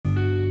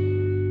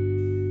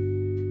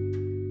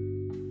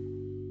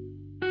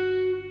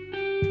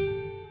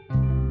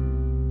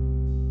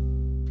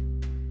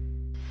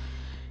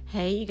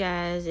Hey you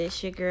guys,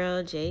 it's your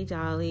girl J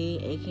Dolly,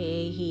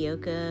 aka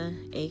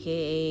Hioka,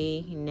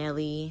 aka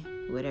Nelly,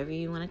 whatever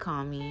you want to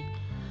call me.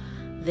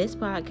 This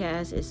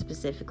podcast is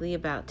specifically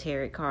about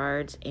tarot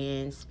cards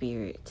and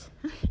spirit.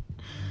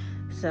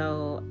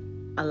 So,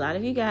 a lot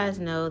of you guys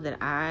know that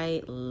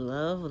I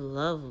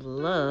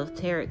love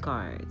tarot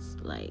cards,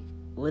 like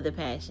with a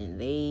passion.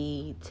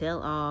 They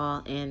tell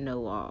all and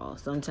know all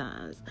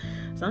sometimes.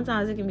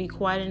 Sometimes it can be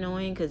quite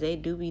annoying because they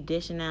do be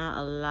dishing out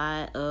a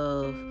lot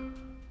of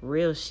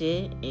real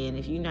shit, and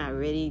if you're not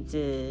ready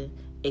to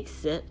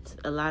accept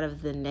a lot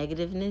of the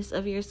negativeness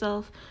of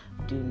yourself,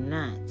 do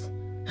not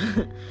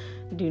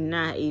do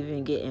not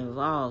even get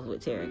involved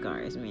with tarot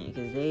cards, man,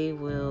 because they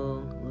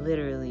will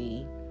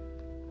literally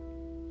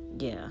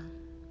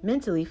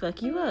mentally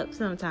fuck you up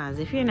sometimes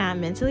if you're not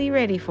mentally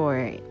ready for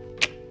it.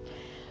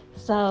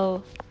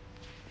 So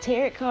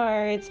tarot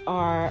cards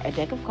are a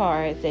deck of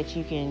cards that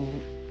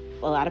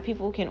a lot of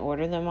people can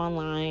order them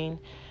online,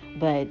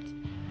 but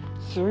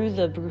through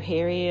the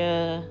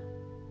Brujeria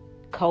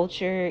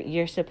culture,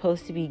 you're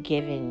supposed to be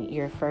given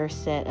your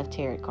first set of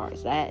tarot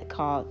cards.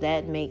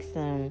 That makes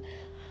them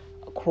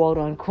quote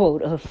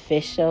unquote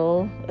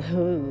official.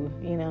 Ooh,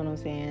 you know what I'm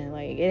saying?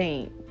 Like, it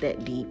ain't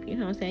that deep. You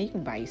know what I'm saying? You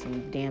can buy you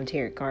some damn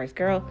tarot cards,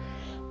 girl.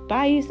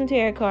 Buy you some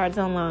tarot cards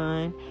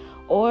online.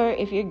 Or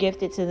if you're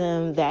gifted to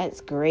them,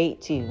 that's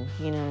great too.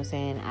 You know what I'm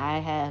saying? I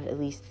have at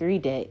least 3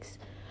 decks.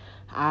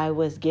 I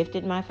was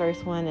gifted my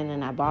first one, and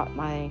then I bought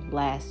my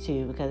last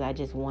 2 because I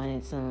just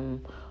wanted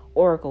some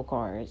oracle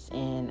cards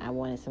and I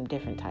wanted some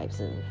different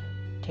types of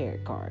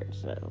tarot cards.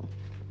 So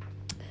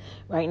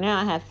right now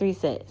I have 3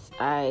 sets.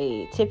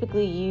 I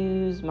typically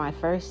use my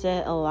first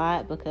set a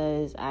lot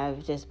because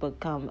I've just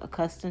become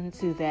accustomed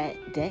to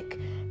that deck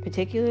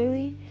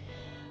particularly.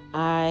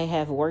 I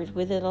have worked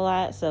with it a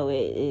lot, so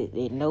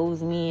it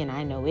knows me and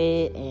I know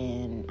it,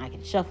 and I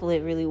can shuffle it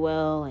really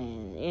well,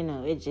 and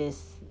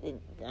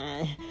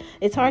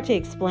it's hard to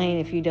explain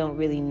if you don't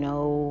really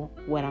know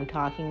what I'm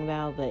talking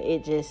about, but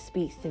it just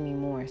speaks to me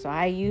more. So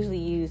I usually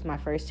use my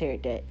first tarot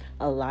deck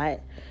a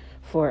lot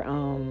for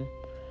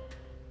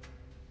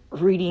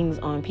readings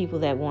on people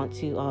that want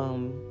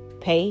to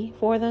pay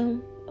for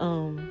them,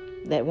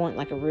 that want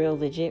like a real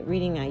legit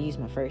reading. I use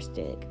my first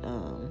deck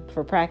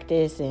for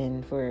practice,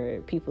 and for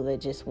people that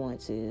just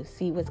want to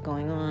see what's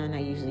going on, I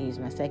usually use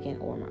my second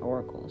or my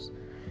oracles.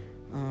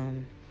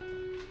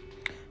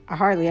 I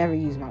hardly ever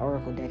use my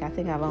oracle deck. I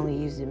think I've only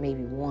used it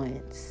maybe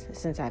once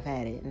since I've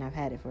had it, and I've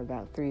had it for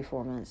about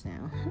 3-4 months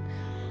now.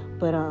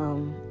 But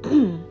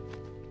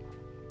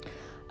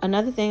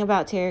another thing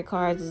about tarot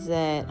cards is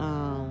that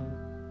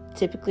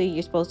typically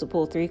you're supposed to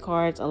pull 3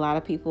 cards. A lot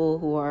of people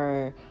who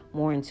are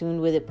more in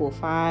tune with it pull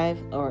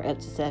 5 or up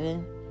to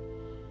 7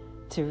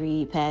 to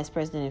read past,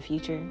 present, and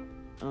future.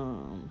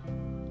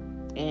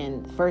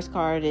 And first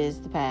card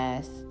is the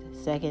past,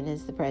 second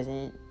is the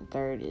present,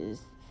 third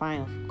is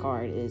final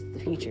card is the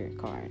future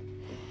card.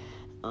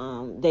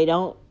 They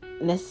don't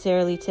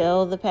necessarily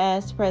tell the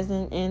past,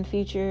 present, and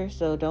future,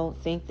 so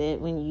don't think that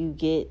when you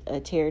get a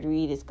tarot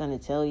read it's going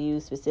to tell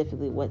you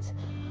specifically what's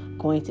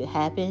going to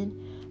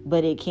happen,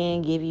 but it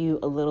can give you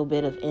a little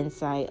bit of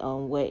insight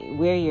on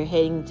where you're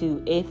heading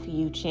to if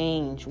you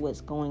change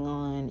what's going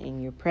on in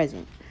your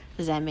present.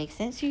 Does that make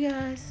sense, you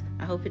guys?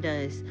 I hope it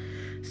does.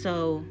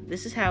 So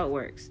this is how it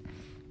works.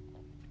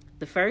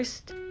 The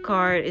first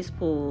card is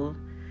pulled,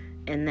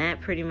 and that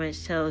pretty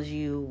much tells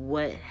you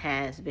what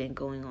has been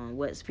going on,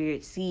 what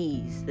spirit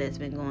sees that's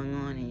been going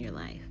on in your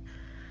life.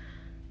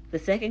 The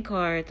second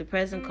card, the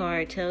present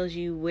card, tells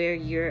you where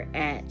you're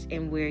at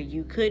and where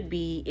you could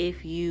be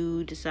if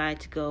you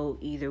decide to go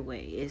either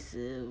way. It's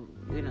a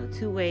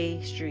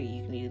 2-way street.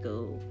 You can either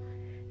go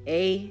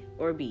A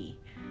or B.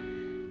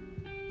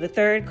 The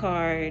third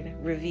card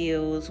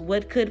reveals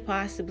what could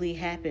possibly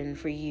happen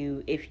for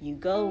you if you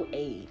go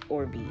A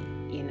or B.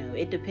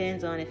 It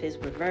depends on if it's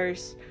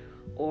reverse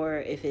or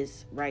if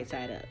it's right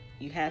side up.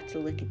 You have to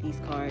look at these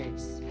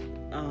cards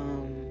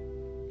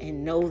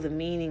and know the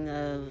meaning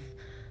of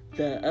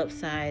the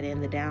upside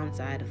and the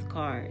downside of the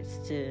cards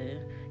to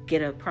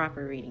get a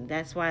proper reading.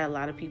 That's why a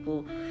lot of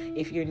people,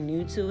 if you're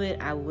new to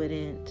it, I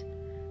wouldn't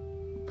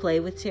play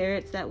with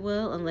tarots that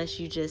well unless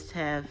you just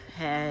have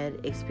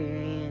had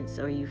experience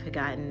or you've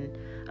gotten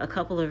a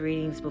couple of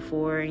readings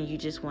before and you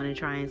just want to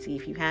try and see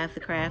if you have the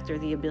craft or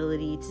the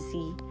ability to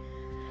see.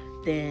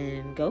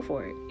 Then go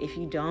for it. If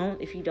you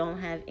don't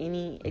have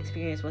any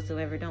experience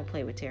whatsoever, don't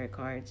play with tarot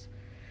cards.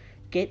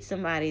 Get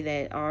somebody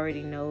that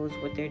already knows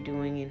what they're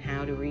doing and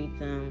how to read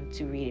them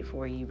to read it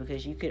for you,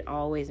 because you could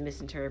always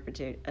misinterpret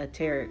a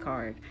tarot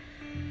card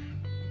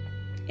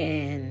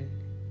and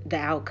the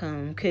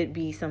outcome could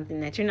be something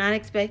that you're not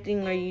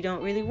expecting or you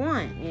don't really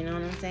want. You know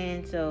what I'm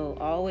saying? So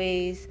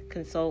always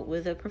consult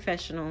with a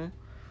professional.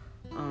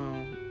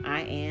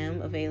 I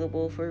am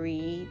available for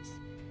reads.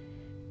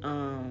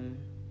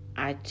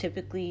 I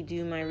typically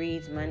do my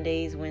reads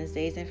Mondays,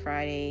 Wednesdays, and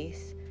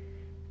Fridays.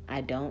 I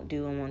don't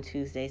do them on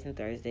Tuesdays and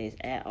Thursdays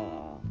at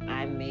all.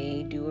 I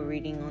may do a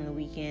reading on the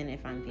weekend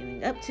if I'm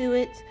feeling up to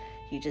it.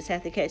 You just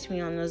have to catch me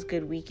on those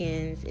good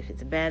weekends. If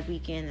it's a bad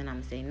weekend, then I'm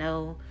going to say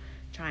no.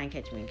 Try and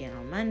catch me again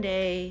on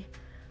Monday.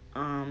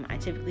 I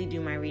typically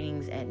do my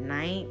readings at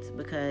night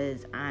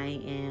because I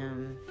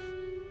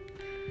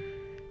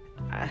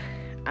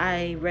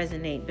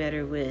resonate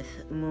better with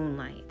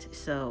moonlight.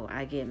 So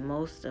I get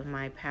most of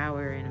my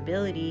power and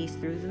abilities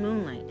through the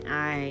moonlight.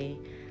 I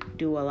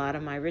do a lot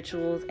of my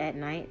rituals at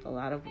night.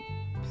 Some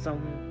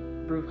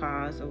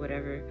brujas or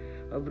whatever,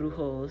 or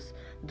brujos,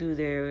 do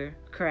their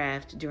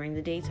craft during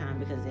the daytime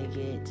because they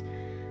get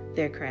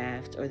their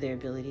craft or their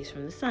abilities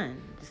from the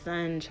sun. The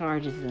sun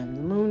charges them.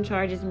 The moon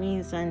charges me.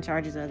 The sun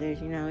charges others.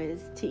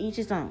 It's to each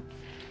his own.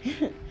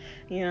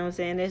 You know what I'm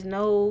saying? There's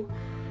no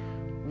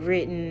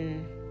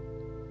written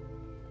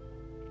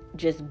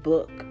just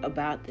book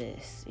about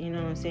this. You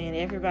know what I'm saying?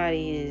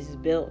 Everybody is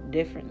built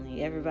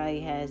differently. Everybody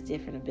has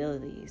different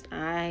abilities.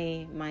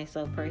 I,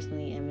 myself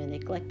personally, am an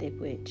eclectic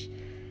witch.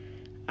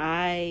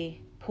 I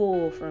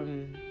pull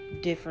from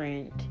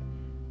different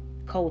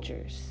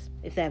cultures,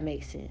 if that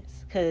makes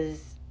sense.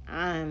 Because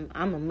I'm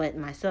a mutt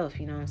myself,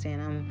 you know what I'm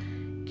saying?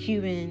 I'm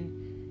Cuban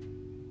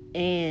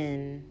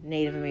and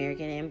Native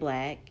American and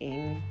black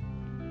and,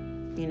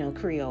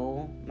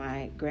 Creole.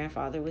 My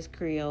grandfather was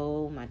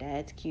Creole. My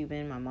dad's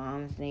Cuban. My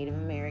mom's Native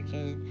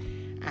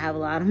American. I have a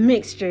lot of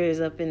mixtures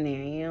up in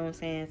there, you know what I'm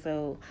saying?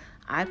 So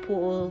I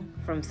pull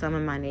from some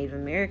of my Native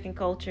American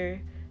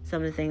culture,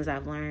 some of the things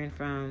I've learned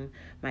from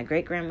my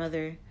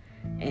great-grandmother,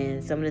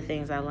 and some of the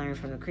things I learned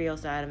from the Creole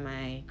side of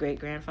my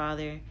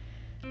great-grandfather.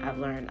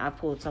 I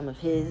pulled some of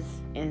his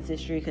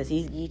ancestry because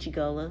he's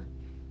Geechee-Gullah.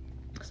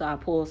 So I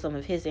pulled some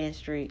of his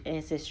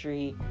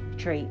ancestry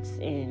traits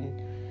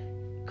and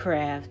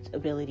craft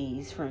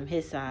abilities from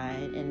his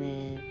side. And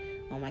then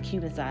on my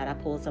Cuban side, I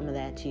pulled some of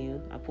that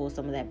too. I pulled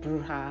some of that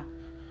bruja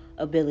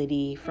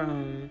ability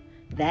from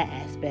that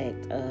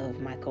aspect of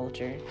my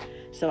culture.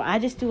 So I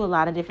just do a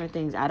lot of different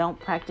things. I don't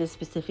practice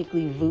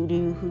specifically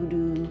voodoo,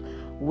 hoodoo,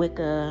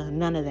 Wicca,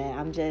 none of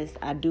that.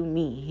 I do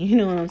me. You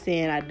know what I'm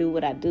saying? I do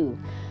what I do.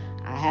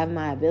 I have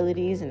my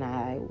abilities and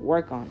I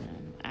work on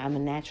them. I'm a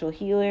natural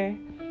healer.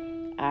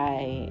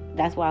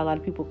 That's why a lot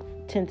of people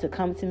tend to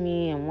come to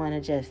me and want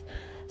to just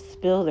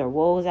spill their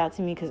woes out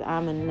to me, because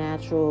I'm a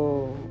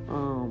natural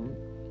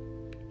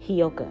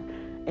hioka.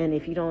 And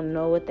if you don't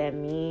know what that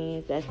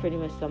means, that's pretty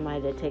much somebody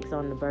that takes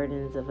on the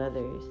burdens of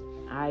others,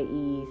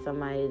 i.e.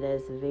 somebody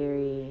that's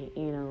very,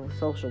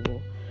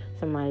 sociable,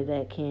 somebody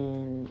that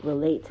can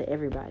relate to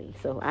everybody.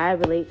 So I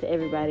relate to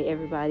everybody.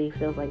 Everybody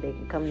feels like they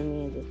can come to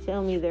me and just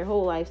tell me their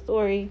whole life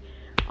story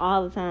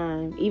all the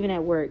time. Even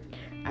at work,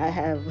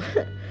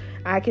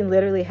 I can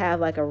literally have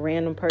like a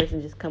random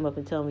person just come up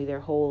and tell me their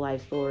whole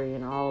life story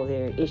and all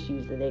their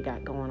issues that they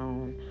got going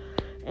on.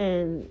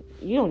 And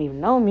you don't even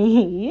know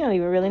me. You don't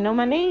even really know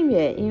my name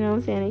yet. You know what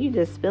I'm saying? And you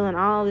just spilling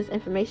all this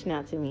information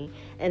out to me.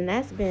 And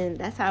that's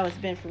how it's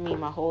been for me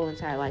my whole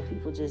entire life.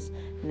 People just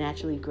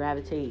naturally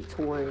gravitate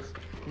towards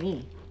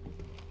me.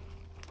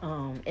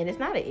 And it's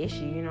not an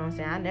issue, you know what I'm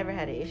saying? I never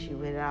had an issue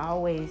with it. I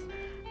always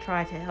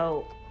try to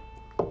help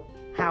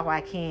how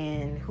I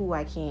can, who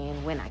I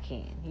can, when I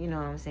can. You know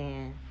what I'm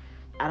saying?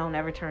 I don't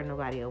ever turn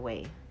nobody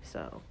away.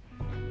 So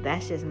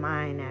that's just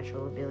my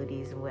natural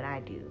abilities and what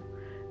I do.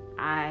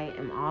 I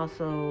am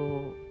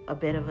also a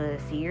bit of a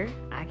seer.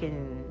 I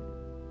can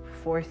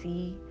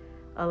foresee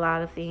a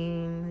lot of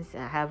things.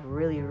 I have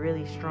really,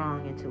 really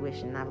strong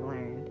intuition, I've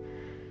learned.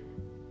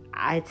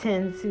 I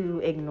tend to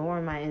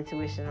ignore my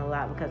intuition a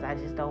lot because I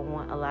just don't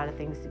want a lot of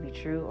things to be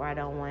true, or I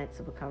don't want it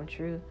to become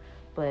true.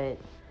 But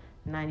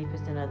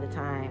 90% of the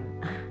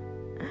time,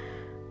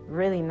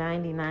 really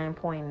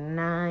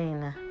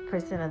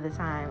 99.9% of the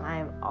time, I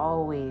am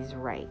always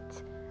right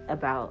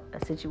about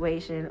a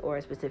situation or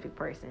a specific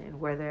person,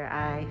 whether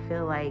I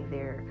feel like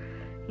they're,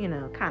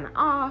 kind of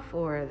off,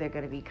 or they're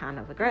going to be kind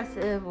of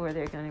aggressive, or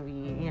they're going to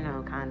be,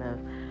 kind of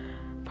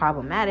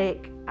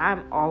problematic.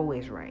 I'm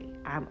always right.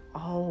 I'm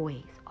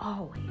always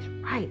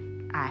right.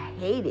 I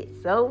hate it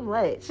so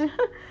much.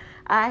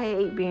 I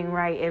hate being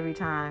right every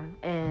time.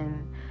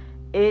 And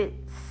it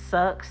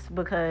sucks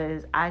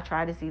because I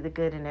try to see the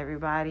good in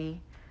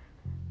everybody,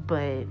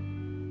 but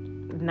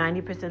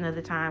 90% of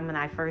the time when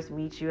I first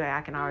meet you,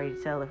 I can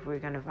already tell if we're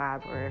going to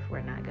vibe or if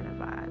we're not going to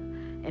vibe.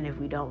 And if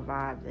we don't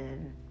vibe,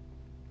 then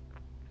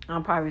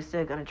I'm probably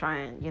still going to try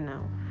and,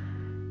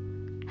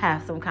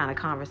 have some kind of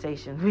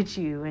conversation with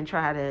you and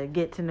try to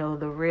get to know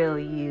the real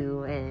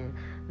you and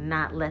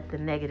not let the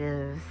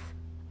negatives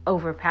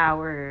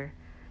overpower,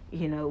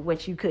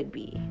 what you could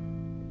be.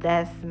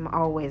 That's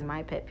always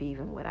my pet peeve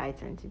and what I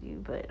tend to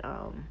do. But,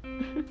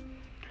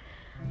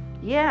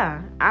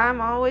 yeah,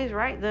 I'm always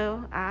right,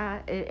 though.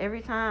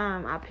 Every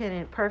time I pin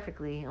it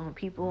perfectly on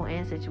people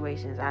and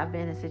situations. I've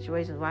been in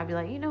situations where I'd be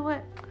like, you know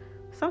what?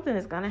 Something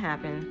is going to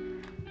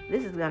happen.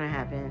 This is going to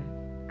happen.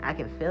 I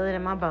can feel it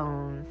in my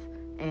bones.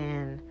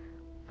 And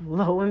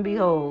lo and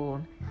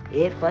behold,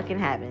 it fucking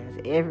happens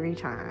every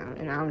time.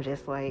 And I'm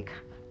just like,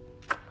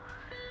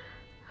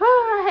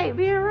 oh, I hate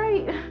being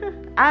right.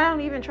 I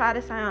don't even try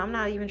to I'm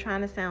not even trying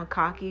to sound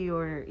cocky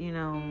or,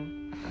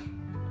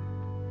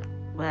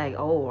 like,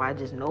 oh, I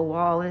just know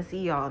all and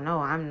see all. No,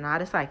 I'm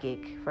not a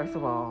psychic. First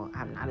of all,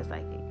 I'm not a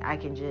psychic. I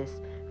can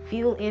just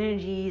feel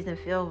energies and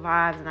feel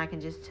vibes, and I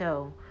can just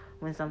tell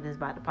when something's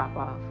about to pop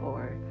off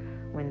or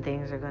when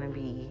things are going to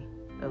be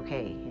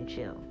okay and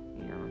chill.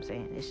 You know what I'm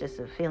saying? It's just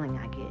a feeling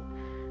I get.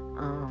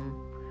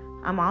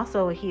 I'm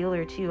also a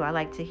healer too. I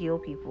like to heal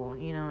people.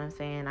 You know what I'm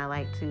saying? I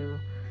like to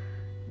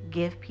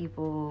give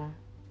people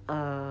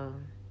a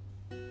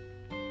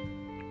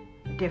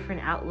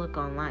different outlook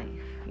on life.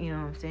 You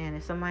know what I'm saying?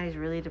 If somebody's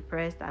really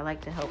depressed, I like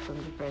to help them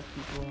depressed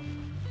people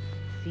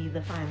see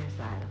the finer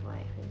side of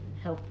life and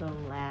help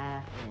them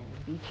laugh and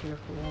be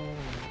cheerful. And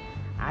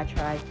I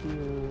try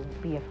to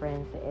be a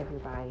friend to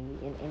everybody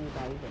and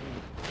anybody that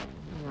needs them.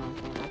 You know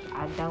what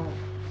I'm saying?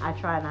 I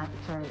try not to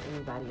turn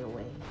anybody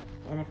away.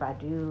 And if I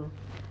do,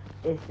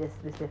 it's just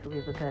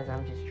specifically because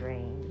I'm just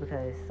drained.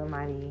 Because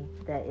somebody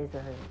that is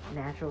a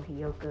natural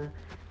Heyoka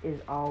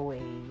is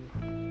always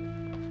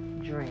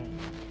drained.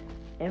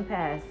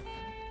 Empaths,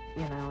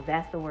 you know,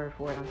 that's the word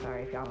for it. I'm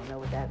sorry if y'all don't know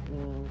what that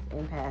means.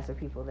 Empaths are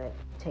people that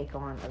take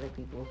on other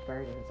people's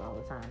burdens all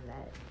the time.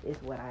 That is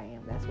what I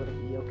am. That's what a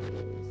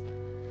Heyoka is.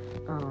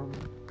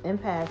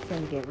 Empaths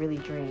tend to get really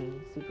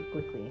drained super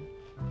quickly.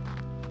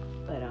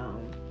 But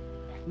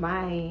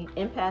my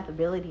empath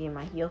ability and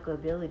my Heyoka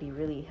ability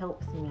really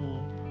helps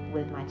me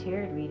with my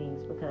tarot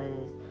readings,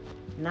 because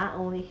not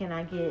only can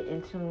I get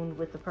in tune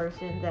with the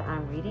person that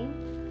I'm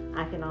reading,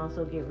 I can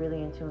also get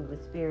really in tune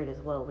with spirit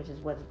as well, which is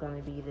what's going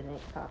to be the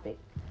next topic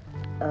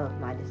of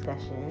my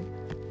discussion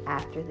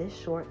after this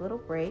short little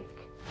break.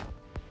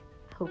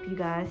 Hope you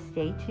guys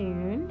stay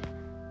tuned.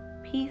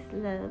 Peace,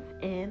 love,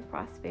 and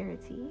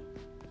prosperity.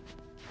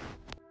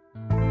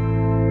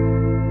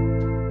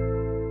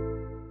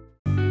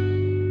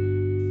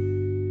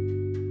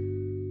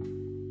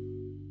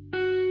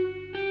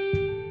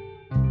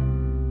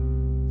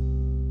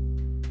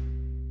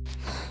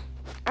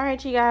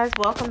 Alright, you guys,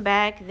 welcome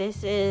back.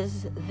 This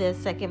is the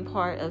second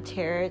part of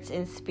Tarots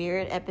and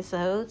Spirit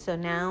episode. So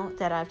now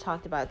that I've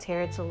talked about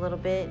Tarots a little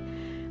bit,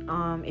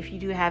 if you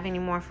do have any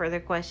more further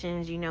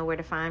questions, you know where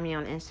to find me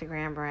on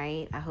Instagram,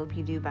 right? I hope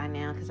you do by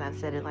now, because I've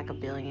said it like a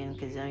billion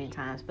gazillion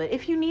times. But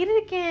if you need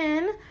it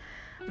again,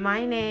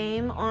 my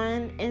name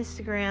on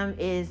Instagram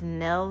is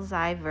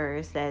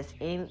Nellzyeverse. That's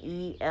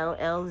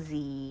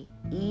NELLZEYEVERSE.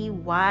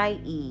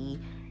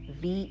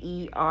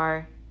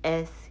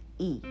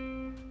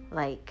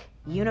 Like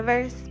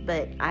universe,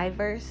 but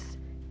Iverse,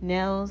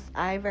 Nels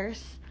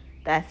Iverse.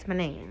 That's my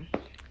name.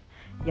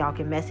 Y'all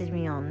can message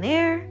me on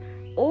there,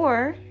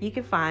 or you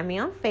can find me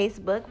on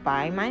Facebook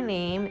by my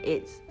name.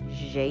 It's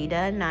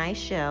Jada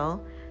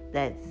Nychelle.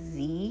 That's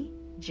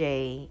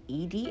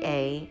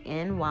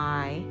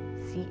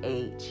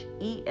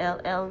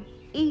ZJEDANYCHELLE.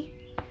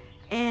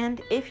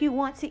 And if you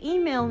want to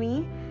email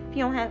me, if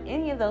you don't have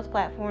any of those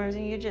platforms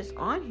and you're just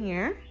on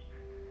here,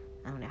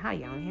 I don't know how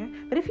you're on here,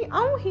 but if you're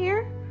on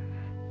here,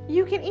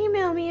 you can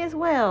email me as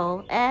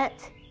well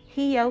at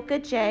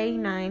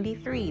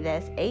HeyokaJ93.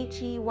 That's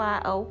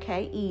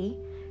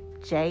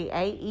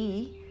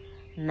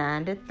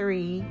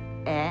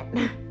HEYOKEJAE93 at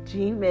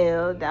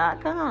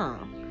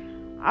gmail.com.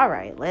 All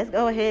right, let's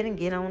go ahead and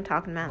get on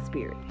talking about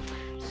spirit.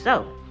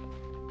 So,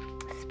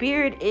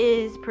 spirit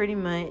is pretty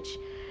much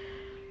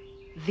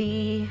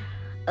the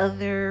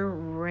other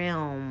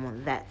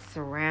realm that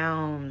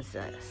surrounds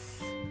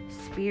us.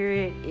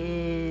 Spirit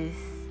is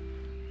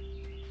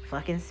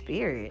fucking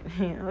spirit.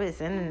 You know,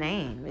 it's in the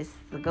name. It's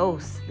the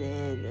ghosts,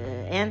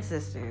 the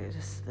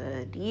ancestors,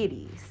 the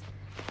deities.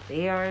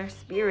 They are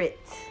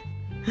spirits.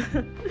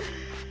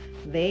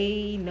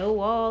 They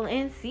know all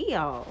and see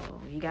all.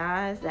 You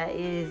guys, that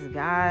is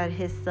God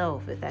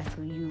Himself. If that's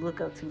who you look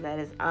up to, that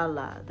is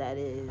Allah. That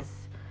is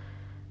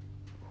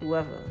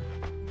whoever.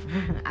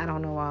 I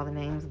don't know all the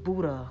names.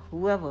 Buddha,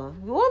 whoever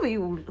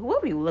you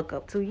look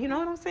up to. You know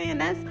what I'm saying?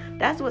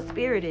 That's what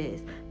spirit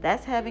is.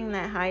 That's having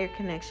that higher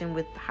connection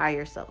with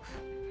higher self.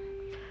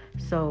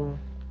 So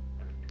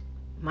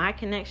my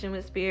connection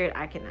with spirit,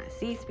 I cannot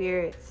see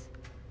spirits.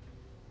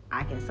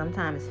 I can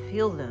sometimes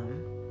feel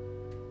them,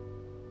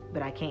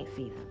 but I can't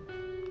see them.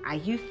 I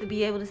used to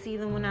be able to see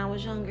them when I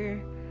was younger,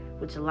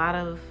 which a lot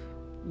of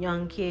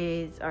young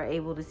kids are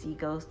able to see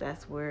ghosts.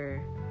 That's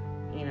where,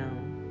 you know,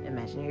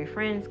 imaginary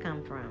friends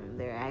come from.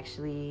 They're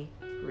actually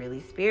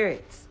really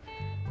spirits.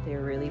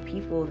 They're really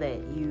people that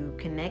you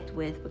connect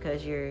with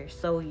because you're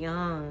so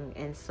young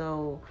and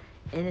so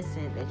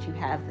innocent that you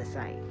have the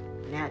sight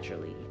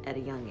naturally at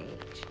a young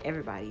age.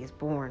 Everybody is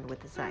born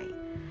with the sight.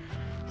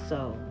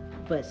 So,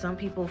 but some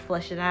people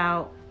flesh it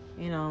out,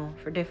 you know,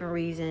 for different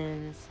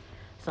reasons.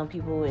 Some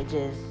people, it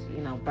just,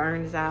 you know,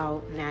 burns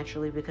out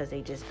naturally because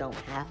they just don't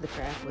have the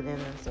craft within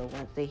them. So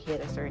once they hit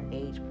a certain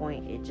age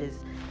point, it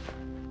just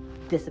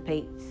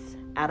dissipates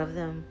out of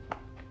them.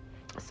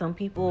 Some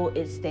people,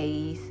 it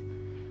stays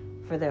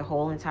for their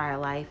whole entire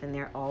life, and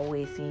they're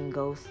always seeing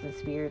ghosts and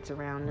spirits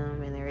around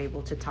them, and they're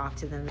able to talk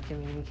to them and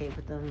communicate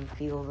with them and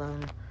feel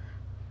them,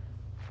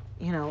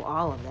 you know,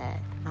 all of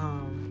that.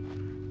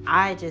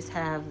 I just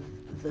have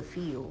the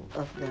feel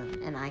of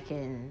them, and I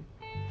can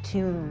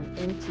tune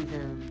into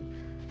them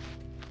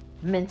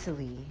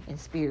mentally and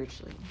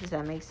spiritually. Does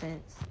that make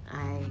sense?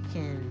 I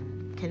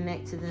can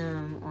connect to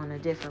them on a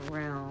different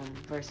realm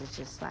versus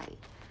just sight.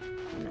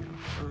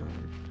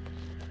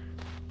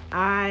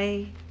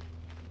 I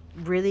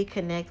really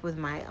connect with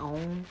my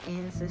own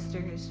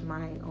ancestors,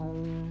 my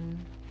own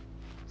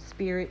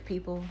spirit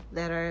people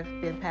that have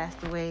been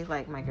passed away,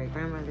 like my great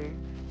grandmother.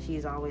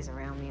 She's always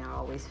around me. I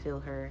always feel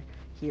her,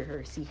 hear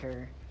her, see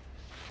her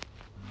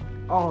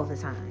all the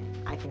time.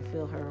 I can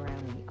feel her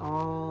around me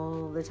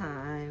all the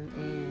time,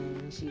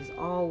 and she's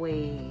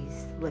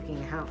always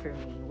looking out for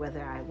me,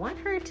 whether I want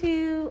her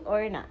to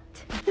or not.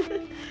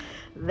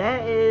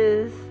 That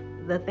is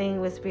the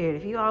thing with spirit.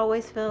 If you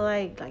always feel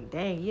like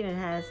dang, you done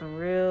had some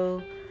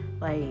real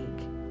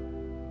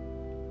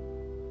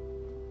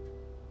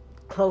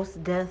close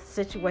death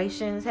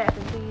situations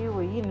happen to you,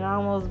 where you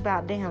almost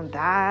about damn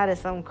died, or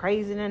something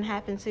crazy done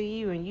happened to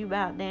you, and you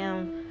about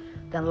damn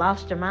done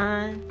lost your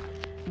mind,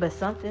 but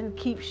something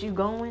keeps you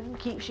going,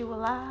 keeps you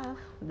alive.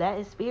 That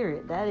is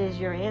spirit. That is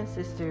your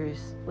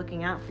ancestors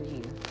looking out for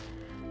you.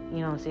 You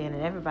know what I'm saying?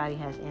 And everybody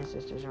has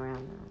ancestors around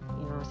them.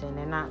 You know what I'm saying?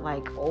 They're not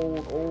like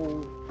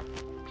old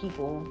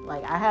people.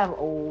 Like, I have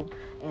old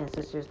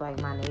ancestors, like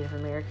my Native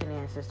American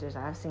ancestors.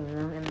 I've seen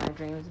them in my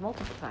dreams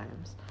multiple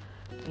times.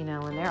 And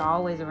they're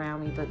always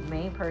around me. But the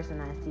main person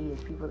I see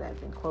is people that have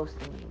been close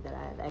to me, that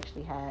I've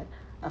actually had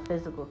a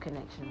physical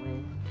connection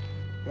with.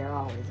 They're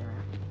always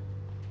around me.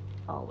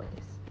 Always.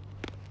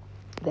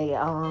 They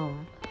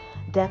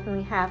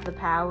definitely have the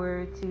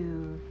power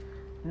to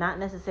not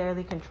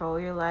necessarily control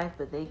your life,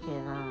 but they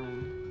can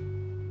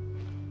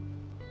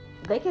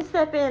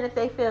step in if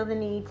they feel the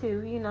need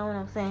to. You know what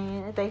I'm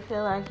saying? If they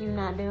feel like you're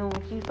not doing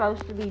what you're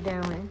supposed to be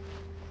doing.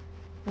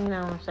 You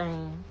know what I'm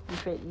saying?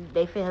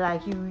 They feel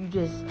like you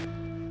just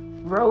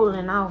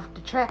rolling off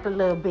the track a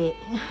little bit.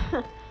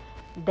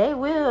 They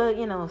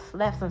will,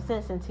 slap some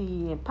sense into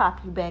you and pop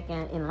you back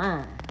in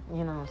line.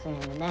 You know what I'm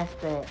saying? And that's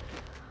that.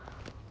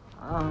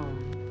 I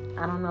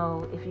don't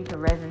know if you can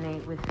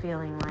resonate with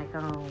feeling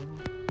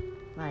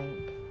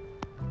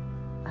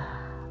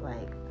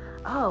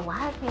oh,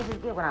 why I can't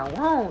just get what I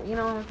want? You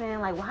know what I'm saying?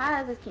 Like, why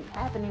does this keep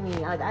happening to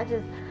me? Like, I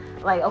just,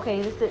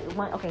 okay,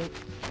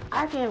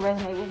 I can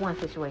resonate with one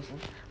situation.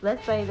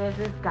 Let's say there's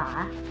this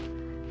guy,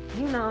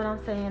 you know what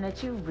I'm saying,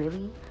 that you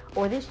really,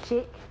 or this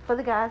chick, for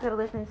the guys that are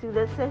listening to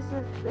this, let's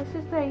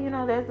just say,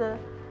 there's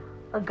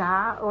a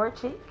guy or a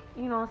chick,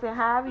 you know what I'm saying,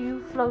 however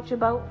you float your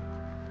boat,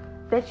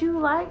 that you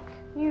like,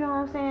 you know what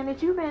I'm saying,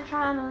 that you've been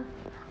trying to,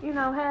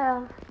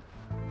 have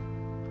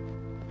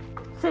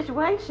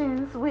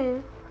situations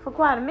with for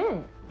quite a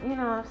minute. You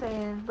know what I'm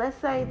saying? Let's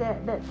say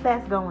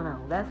that's going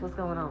on. That's what's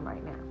going on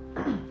right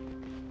now.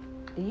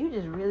 You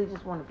just really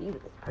just want to be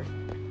with this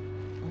person.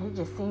 And it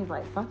just seems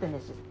like something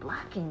is just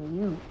blocking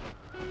you.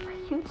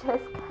 You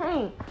just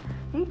can't,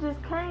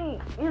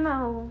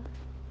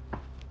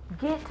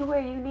 get to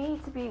where you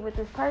need to be with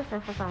this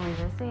person for some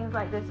reason. It seems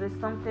like there's just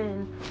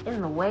something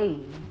in the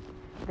way.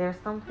 There's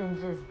something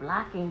just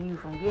blocking you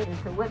from getting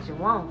to what you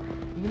want.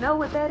 You know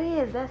what that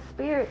is? That's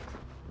spirit.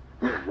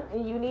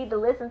 And you need to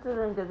listen to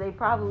them, because they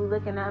probably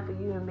looking out for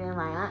you and being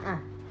like,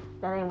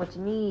 that ain't what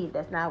you need.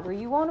 That's not where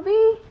you want to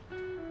be.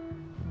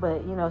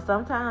 But,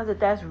 sometimes if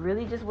that's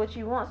really just what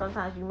you want,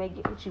 sometimes you may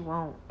get what you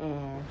want.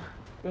 And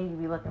then you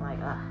be looking like,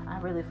 I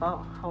really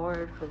fought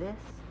hard for this.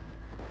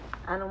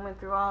 I done went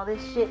through all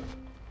this shit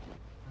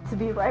to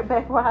be right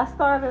back where I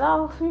started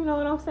off. You know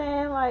what I'm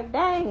saying? Like,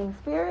 dang,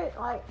 spirit.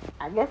 Like,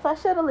 I guess I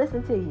should have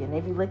listened to you. And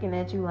they be looking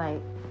at you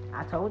like,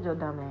 I told your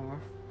dumb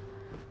ass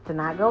to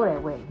not go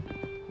that way.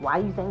 Why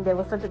you think there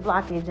was such a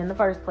blockage in the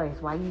first place?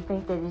 Why you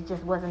think that it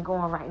just wasn't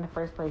going right in the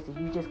first place, and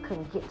you just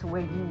couldn't get to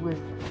where you was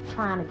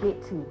trying to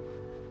get to?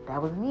 That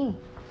was me,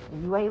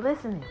 and you ain't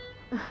listening.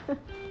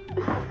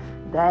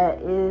 That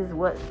is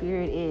what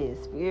spirit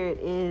is. Spirit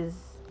is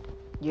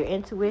your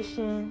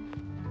intuition,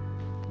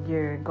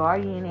 your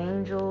guardian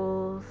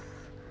angels,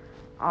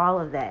 all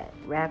of that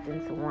wrapped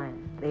into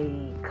one.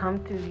 They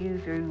come to you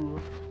through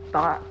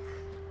thoughts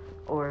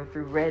or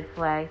through red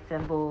flag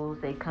symbols.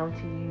 They come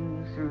to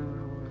you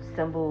through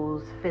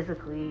symbols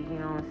physically, you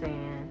know what I'm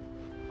saying?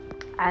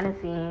 I done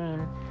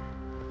seen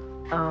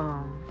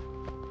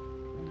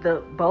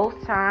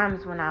both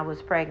times when I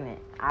was pregnant.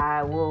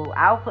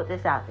 I'll put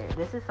this out there.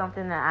 This is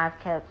something that I've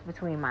kept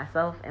between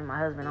myself and my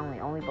husband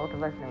only both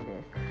of us know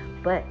this.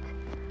 But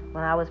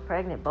when I was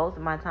pregnant, both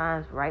of my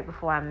times right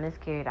before I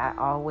miscarried, I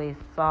always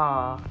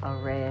saw a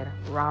red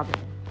robin.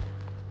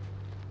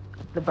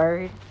 The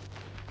bird,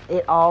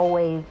 it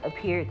always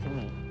appeared to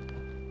me.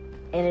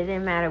 And it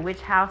didn't matter which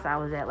house I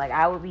was at. Like,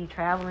 I would be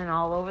traveling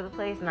all over the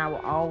place, and I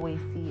would always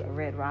see a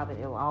red robin.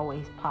 It would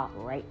always pop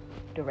right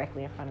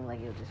directly in front of me.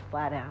 Like, it would just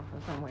fly down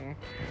from somewhere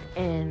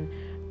and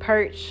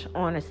perch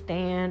on a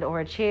stand or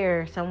a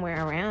chair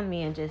somewhere around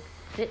me and just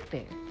sit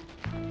there.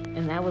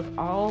 And that was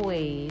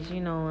always, you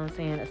know what I'm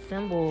saying, a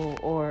symbol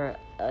or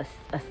a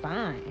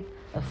sign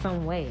of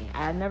some way.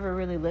 I never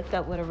really looked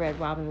up what a red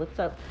robin looks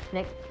up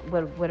next,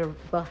 what a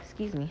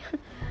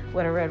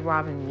red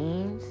robin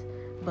means.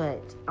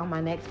 But on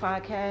my next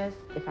podcast,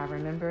 if I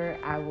remember,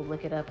 I will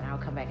look it up and I'll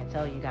come back and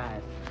tell you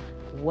guys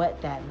what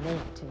that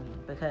meant to me.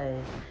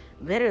 Because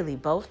literally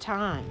both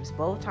times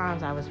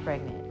I was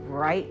pregnant,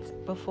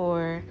 right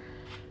before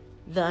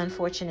the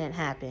unfortunate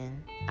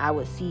happened, I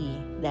would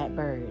see that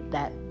bird,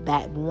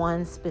 that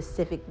one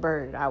specific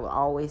bird. I would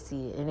always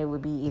see it, and it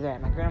would be either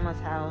at my grandma's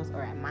house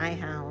or at my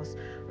house,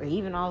 or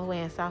even all the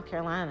way in South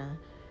Carolina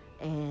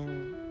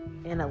and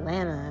in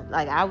Atlanta.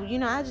 Like, I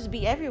just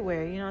be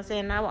everywhere, you know what I'm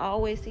saying? And I would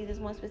always see this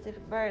one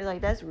specific bird.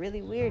 Like, that's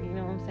really weird, you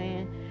know what I'm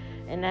saying?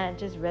 And that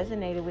just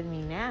resonated with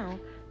me now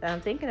that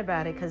I'm thinking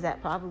about it, because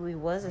that probably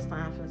was a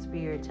sign from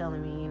Spirit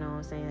telling me, you know what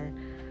I'm saying,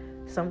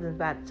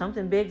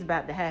 something big's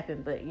about to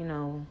happen, but, you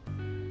know,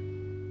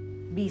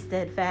 be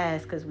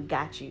steadfast, because we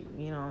got you.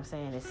 You know what I'm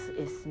saying?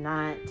 It's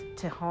not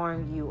to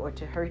harm you or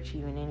to hurt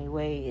you in any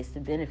way. It's to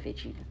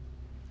benefit you.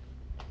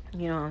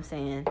 You know what I'm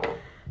saying?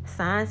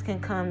 Signs can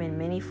come in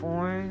many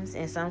forms,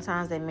 and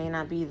sometimes they may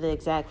not be the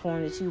exact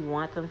form that you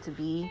want them to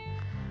be.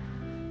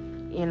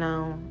 You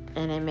know,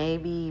 and it may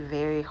be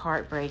very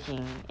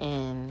heartbreaking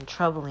and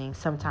troubling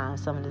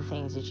sometimes, some of the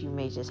things that you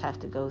may just have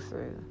to go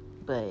through.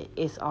 But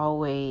it's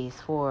always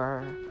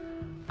for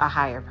a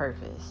higher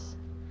purpose,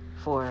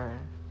 for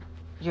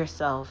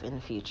yourself in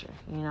the future.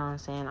 You know what I'm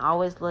saying?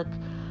 Always look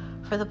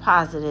for the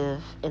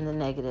positive in the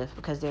negative,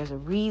 because there's a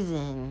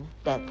reason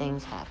that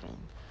things happen.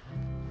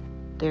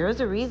 There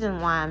is a reason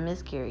why I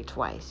miscarried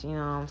twice. You know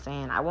what I'm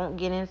saying? I won't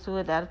get into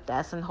it.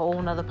 That's a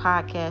whole nother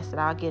podcast that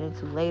I'll get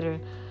into later.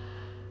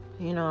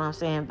 You know what I'm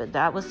saying? But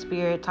that was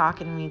Spirit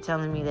talking to me,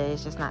 telling me that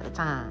it's just not the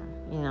time.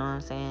 You know what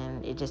I'm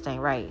saying? It just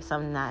ain't right.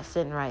 Something's not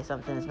sitting right.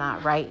 Something's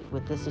not right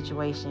with this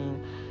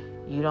situation.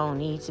 You don't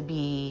need to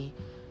be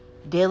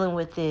dealing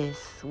with this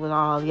with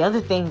all the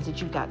other things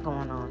that you got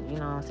going on. You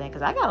know what I'm saying?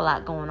 Because I got a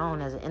lot going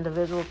on as an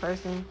individual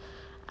person.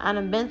 I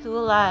done been through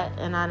a lot,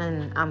 and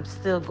I'm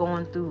still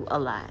going through a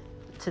lot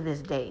to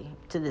this day,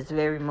 to this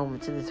very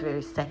moment, to this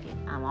very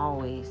second. I'm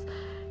always,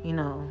 you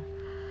know,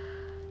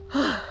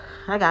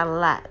 I got a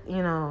lot,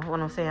 you know what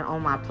I'm saying,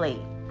 on my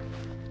plate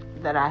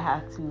that I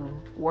have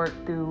to work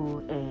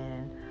through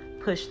and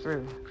push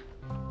through.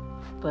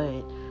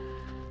 But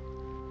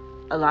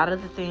a lot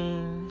of the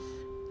things,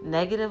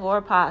 negative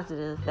or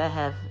positive, that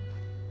have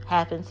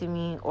happened to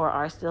me or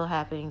are still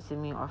happening to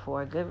me are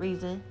for a good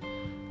reason.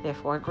 They're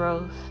for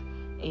growth,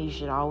 and you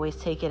should always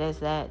take it as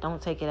that.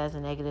 Don't take it as a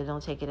negative.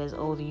 Don't take it as,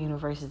 oh, the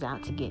universe is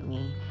out to get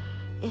me.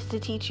 It's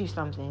to teach you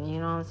something, you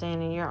know what I'm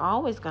saying? And you're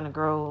always going to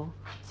grow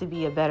to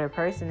be a better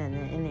person in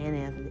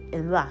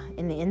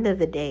the end of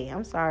the day.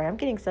 I'm sorry, I'm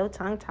getting so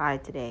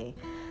tongue-tied today.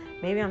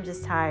 Maybe I'm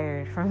just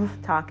tired from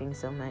talking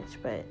so much.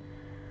 But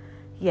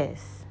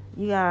yes,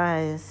 you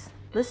guys,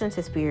 listen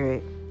to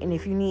Spirit. And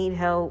if you need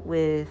help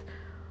with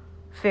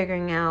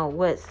figuring out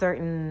what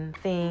certain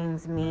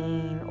things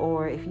mean,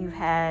 or if you've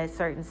had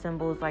certain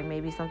symbols, like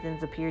maybe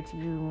something's appeared to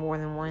you more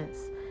than once,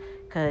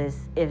 because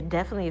if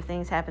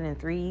things happen in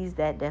threes,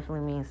 that definitely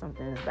means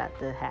something is about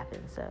to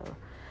happen. So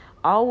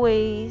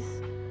always,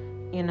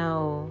 you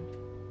know,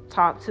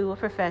 talk to a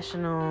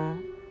professional.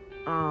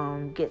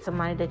 Get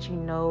somebody that you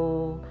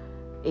know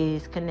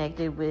is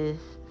connected with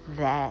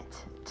that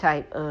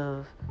type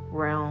of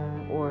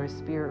realm or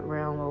spirit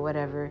realm or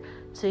whatever,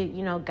 to,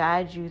 you know,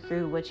 guide you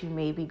through what you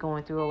may be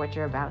going through or what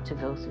you're about to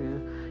go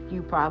through.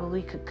 You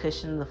probably could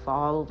cushion the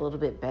fall a little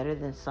bit better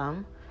than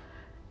some.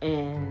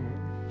 And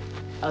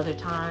other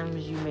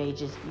times you may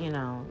just, you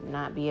know,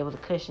 not be able to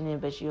cushion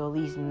it, but you at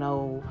least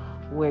know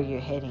where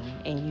you're heading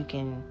and you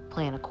can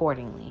plan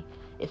accordingly,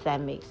 if that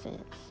makes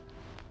sense.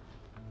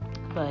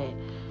 But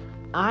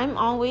I'm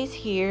always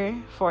here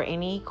for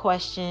any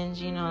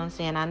questions, you know what I'm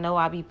saying? I know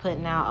I'll be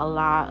putting out a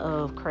lot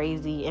of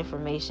crazy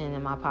information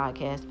in my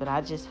podcast, but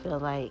I just feel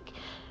like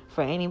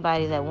for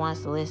anybody that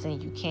wants to listen,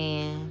 you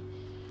can.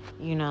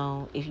 You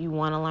know, if you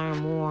want to learn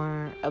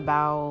more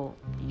about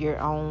your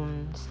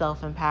own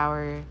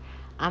self-empower,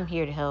 I'm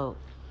here to help.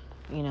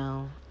 You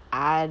know,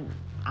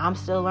 I'm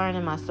still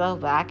learning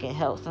myself, but I can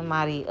help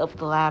somebody up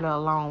the ladder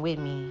along with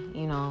me.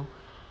 You know,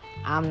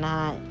 I'm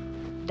not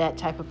that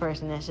type of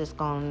person that's just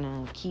going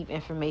to keep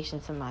information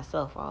to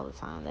myself all the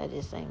time. That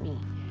just ain't me.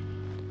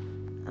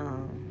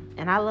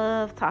 And I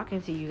love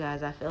talking to you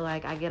guys. I feel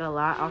like I get a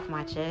lot off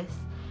my chest.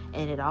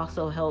 And it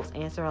also helps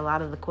answer a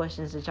lot of the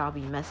questions that y'all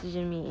be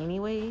messaging me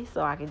anyway.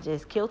 So I can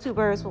just kill two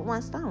birds with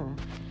one stone.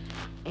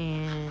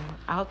 And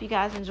I hope you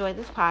guys enjoyed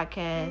this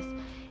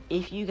podcast.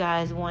 If you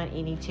guys want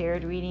any tarot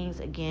readings,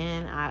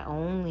 again, I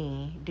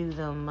only do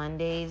them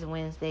Mondays,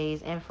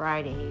 Wednesdays, and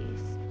Fridays.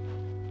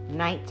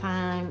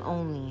 Nighttime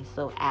only.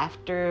 So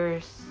after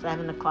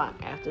 7 o'clock,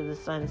 after the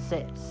sun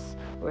sets,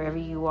 wherever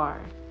you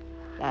are,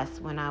 that's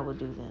when I will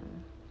do them.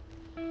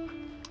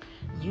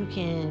 You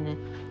can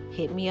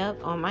hit me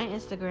up on my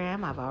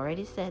Instagram. I've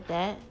already said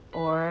that.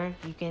 Or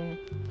you can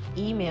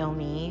email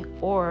me,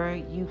 or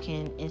you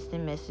can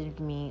instant message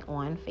me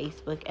on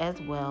Facebook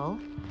as well.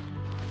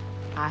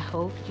 I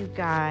hope you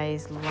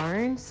guys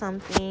learned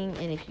something.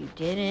 And if you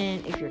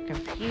didn't, if you're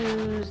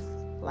confused,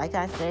 like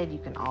I said, you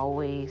can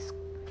always,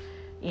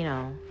 you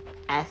know,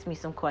 ask me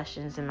some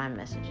questions in my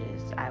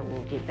messages. I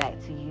will get back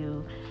to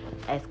you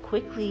as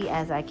quickly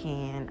as I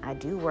can. I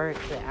do work,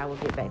 but I will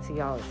get back to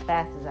y'all as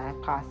fast as I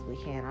possibly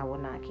can. I will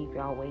not keep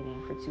y'all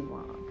waiting for too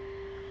long.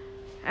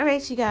 All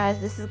right, you guys,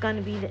 this is going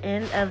to be the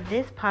end of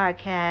this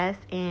podcast,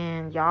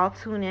 and y'all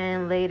tune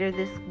in later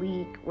this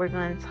week. We're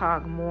going to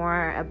talk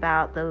more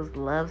about those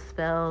love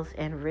spells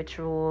and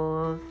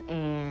rituals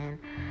and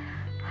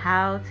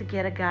how to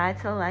get a guy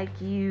to like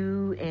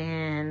you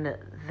and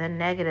the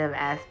negative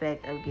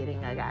aspect of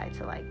getting a guy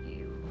to like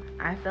you.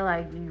 I feel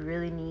like we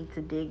really need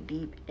to dig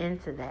deep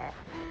into that.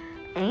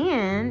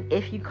 And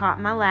if you caught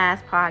my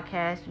last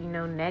podcast, you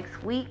know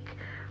next week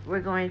we're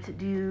going to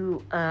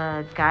do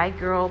a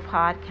guy-girl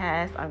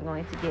podcast. I'm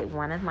going to get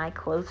one of my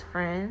close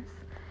friends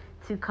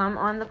to come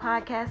on the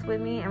podcast with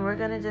me, and we're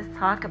going to just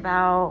talk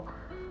about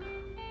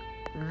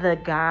the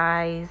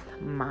guy's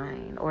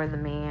mind or the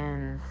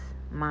man's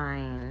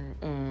mind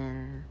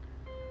and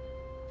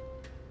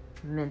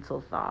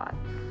mental thoughts.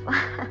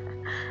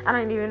 I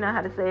don't even know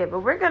how to say it, but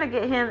we're going to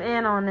get him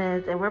in on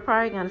this, and we're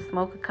probably going to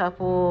smoke a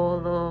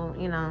couple little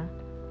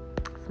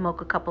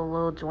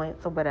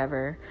joints or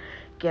whatever.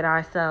 Get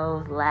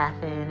ourselves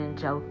laughing and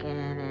joking,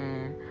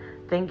 and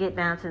then get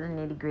down to the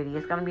nitty gritty.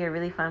 It's going to be a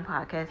really fun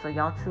podcast, so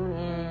y'all tune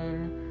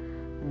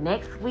in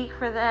next week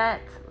for that.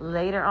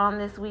 Later on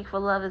this week for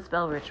Love and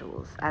Spell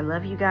Rituals. I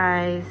love you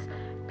guys.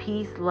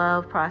 Peace,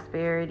 love,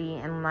 prosperity,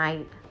 and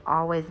light.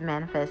 Always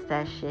manifest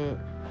that shit.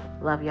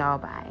 Love y'all.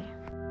 Bye.